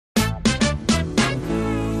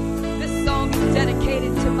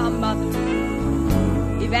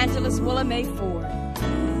mother, Evangelist Willa Mae Ford.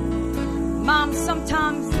 Mom,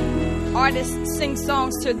 sometimes artists sing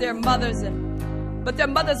songs to their mothers, but their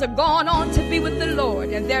mothers are gone on to be with the Lord,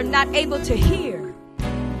 and they're not able to hear.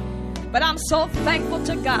 But I'm so thankful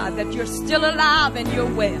to God that you're still alive and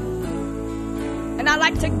you're well. And I'd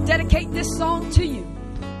like to dedicate this song to you.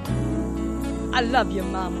 I love you,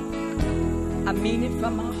 Mama. I mean it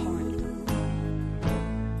from my heart.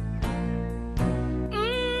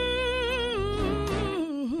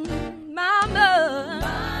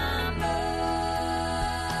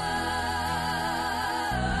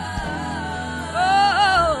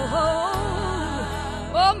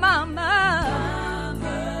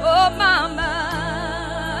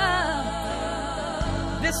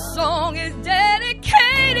 This song is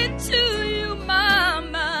dedicated to you,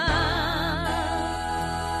 Mama.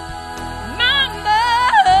 Mama,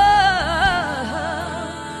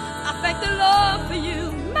 I thank the Lord for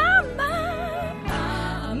you, Mama.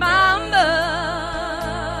 Mama,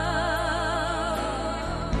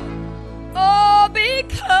 oh,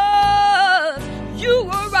 because you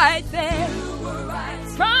were right there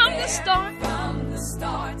from the start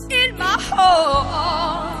in my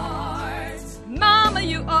heart.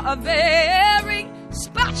 You are a very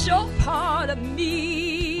special part of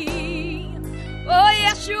me. Oh,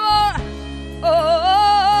 yes, you are.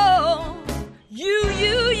 Oh, you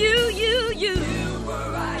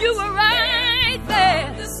were right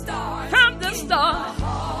there from the start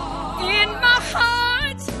in my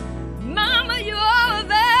heart. Mama, you are a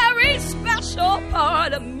very special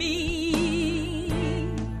part of me.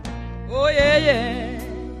 Oh, yeah.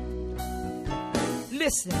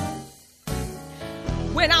 Listen.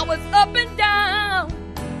 When I was up and down,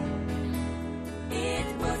 it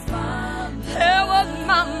was Mama. There was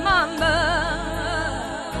my Mama.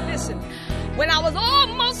 Listen, when I was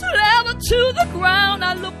almost level to the ground,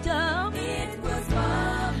 I looked down. It was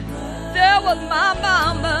Mama. There was my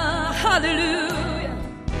Mama. Hallelujah.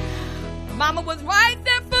 Mama was right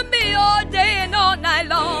there for me all day and all night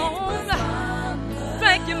long.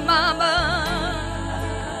 Thank you, Mama.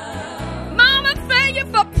 Mama, thank you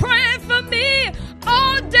for praying for me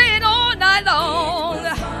all day and all night long.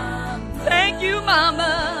 Thank you,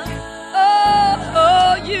 Mama.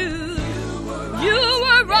 Oh, you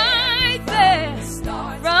were right there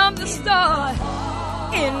from the start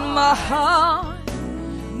in my heart.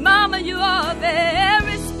 Mama, you are a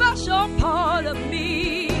very special part of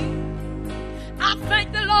me. I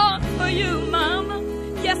thank the Lord for you, Mama.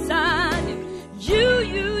 Yes, I do.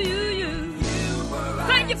 You.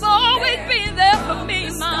 Thank you for always being there for me,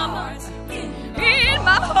 Mama. In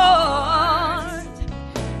my heart,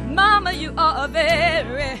 Mama, you are a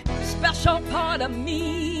very special part of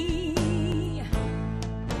me.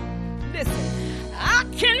 Listen, I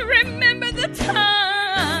can remember the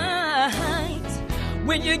times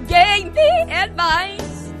when you gave me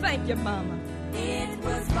advice. Thank you, Mama. It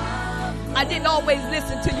was Mama. I didn't always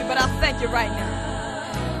listen to you, but I thank you right now.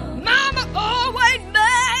 Mama always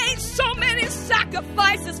made so many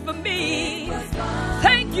sacrifices for me.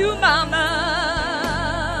 Thank you, Mama.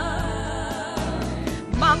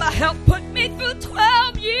 Mama helped put me through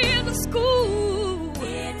 12 years of school.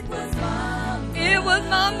 It was Mama. It was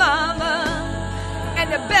my Mama.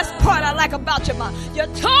 And the best part I like about you, Mama, you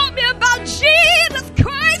told me about Jesus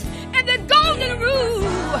Christ and the golden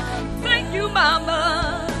rule. Thank you,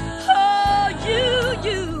 Mama. Oh,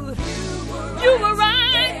 you were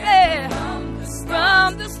right there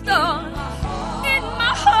from the start in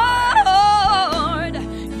my heart.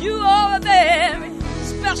 You are a very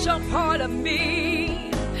special part of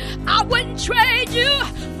me. I wouldn't trade you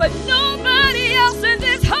for nobody else in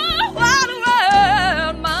this whole wide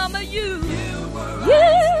world. Mama, you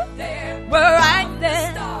were right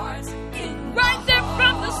there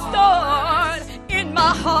from the start in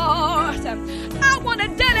my heart. I want to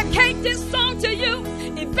dedicate this song to you,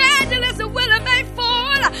 Evangelist Willa Mae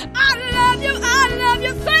Ford. I love you.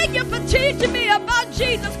 Thank you for teaching me about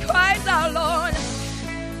Jesus Christ our Lord.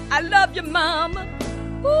 I love you, Mama.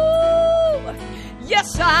 Ooh,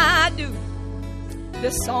 yes, I do.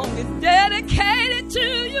 This song is dedicated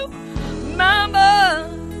to you, Mama.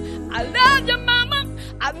 I love you, Mama.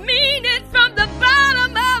 I mean it from the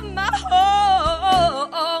bottom of my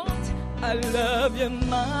heart. I love you,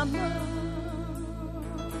 Mama.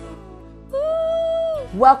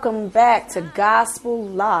 Ooh. Welcome back to Gospel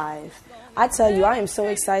Live. I tell you, I am so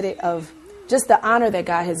excited of just the honor that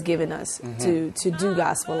God has given us to do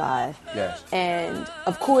Gospel Live. Yes. And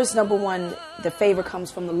of course, number one, the favor comes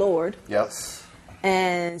from the Lord. Yes.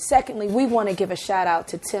 And secondly, we want to give a shout out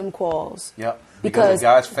to Tim Qualls. Yep. Because of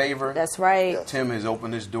God's favor. That's right. Tim has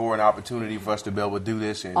opened this door and opportunity for us to be able to do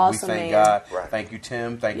this, and awesome, we thank man. God. Right. Thank you,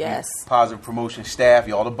 Tim. Thank yes. you, Positive Promotion staff.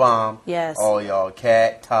 Y'all the bomb. Yes. All y'all,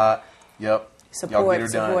 Kat, Todd. Yep. Support, y'all get her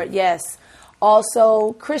support. done. Yes.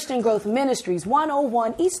 Also, Christian Growth Ministries,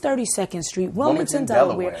 101 East 32nd Street, Wilmington,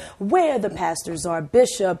 Delaware, where the pastors are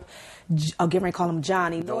Bishop, I'll get ready to call him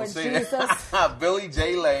Johnny, Don't Lord say Jesus. that. Billy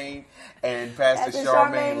J. Lane and Pastor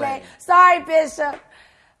Charmaine Lane. Sorry, Bishop.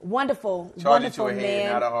 Wonderful, Charge wonderful it to a man,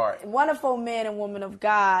 head, not a heart. Wonderful man and woman of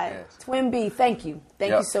God. Yes. Twin B, thank you.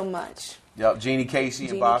 Thank you so much. Yep, Jeannie Casey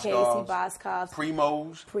and Boscovs.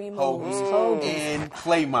 Primos, Hoagies, and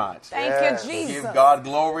Claymots. Thank you, Jesus. Give God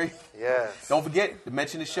glory. Yes. Don't forget to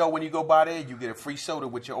mention the show when you go by there. You get a free soda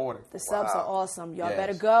with your order. The subs are awesome. Y'all Yes.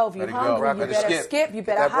 better go. If you're Better hungry, go. you Better better skip. skip. You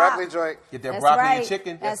better That hop. broccoli joint. Get that That's broccoli right. and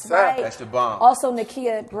chicken. That's Yes, sir. right. That's the bomb. Also,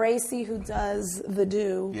 Nakia Bracey, who does the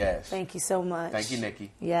do. Yes. Thank you so much. Thank you,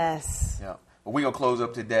 Nikki. Yes. Yeah. But we're going to close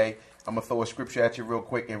up today. I'm going to throw a scripture at you real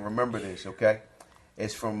quick, and remember this, okay?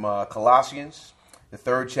 It's from Colossians, the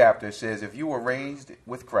 3rd chapter. It says, if you were raised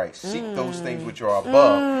with Christ, seek those things which are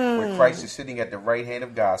above, where Christ is sitting at the right hand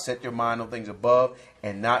of God. Set your mind on things above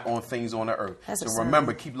and not on things on the earth. That's so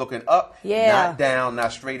remember, keep looking up, not down,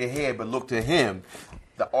 not straight ahead, but look to him,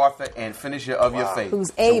 the author and finisher of your faith.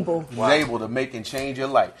 Who's able. Who's able to make and change your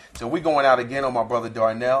life. So we're going out again on my brother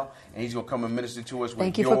Darnell, and he's going to come and minister to us with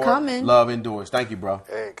Thank you your for coming. love endures. Thank you, bro.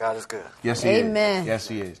 Hey, God is good. Yes, he is. Amen. Yes,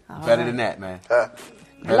 he is. All Better right. than that, man. Uh,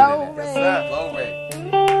 Better Glory. than that. Glory.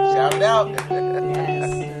 Shout it out.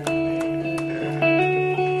 Yes.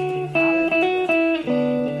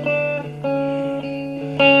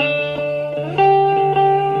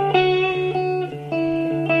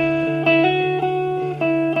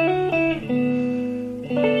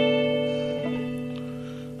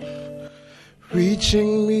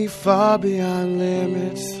 Reaching me far beyond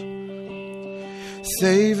limits,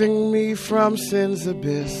 saving me from sin's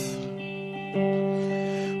abyss,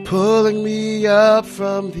 pulling me up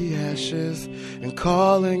from the ashes and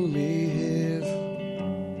calling me his,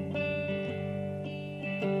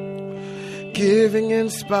 giving in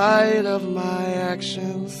spite of my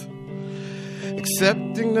actions,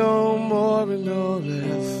 accepting no more and no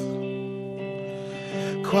less,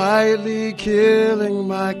 quietly killing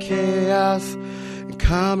my chaos and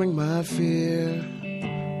calming my fear.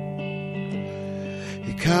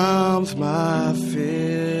 He calms my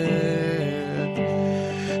fear.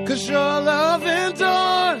 'Cause your love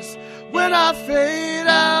endures when I fade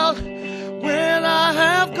out, when I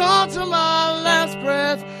have gone to my last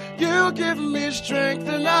breath. You give me strength,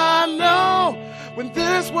 and I know when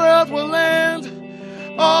this world will end,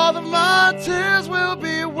 all of my tears will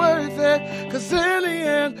be worth it, 'cause in the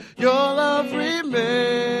end, your love remains.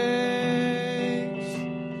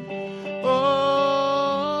 Oh.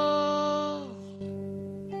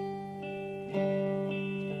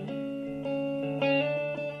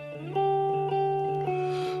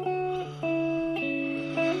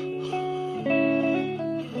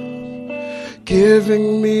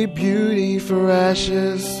 Giving me beauty for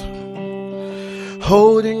ashes,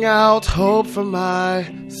 holding out hope for my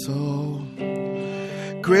soul,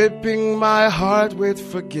 gripping my heart with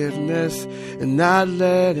forgiveness and not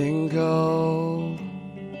letting go.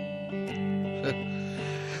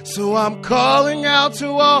 So I'm calling out to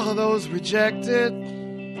all those rejected,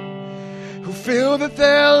 who feel that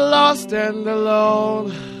they're lost and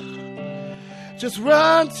alone. Just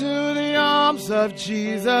run to the arms of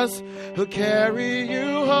Jesus, he'll carry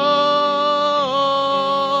you home.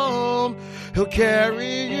 He'll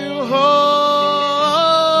carry you home.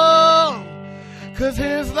 'Cause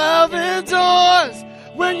his love endures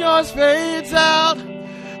when yours fades out.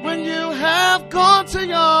 When you have gone to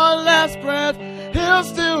your last breath, he'll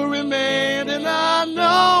still remain. And I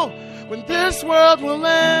know when this world will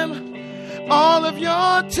end, all of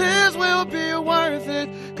your tears will be worth it.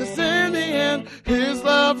 'Cause in the end, his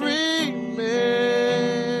love remains.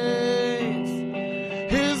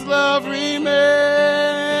 His love remains.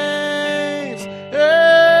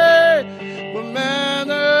 Hey, what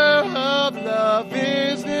manner of love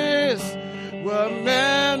is this? What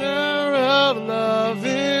manner of love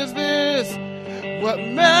is this? What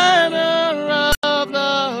manner of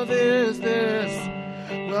love is this?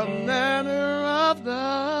 What manner of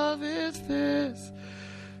love is this?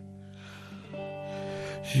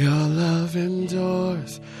 Your love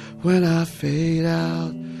endures when I fade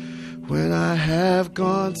out. When I have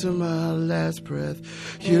gone to my last breath,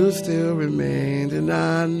 you still remain. And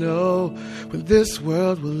I know when this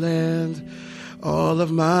world will end, all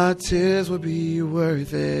of my tears will be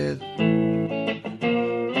worth it.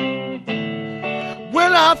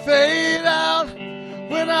 When I fade out,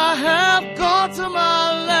 when I I have gone to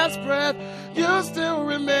my last breath, you still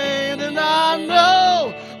remain. And I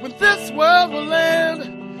know when this world will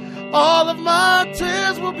end, all of my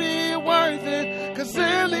tears will be worth it, 'cause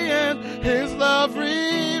in the end, his love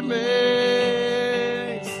remains.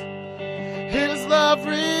 His love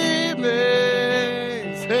remains.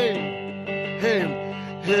 Hey, hey.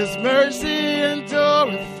 His mercy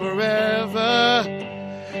endureth forever.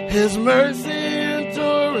 His mercy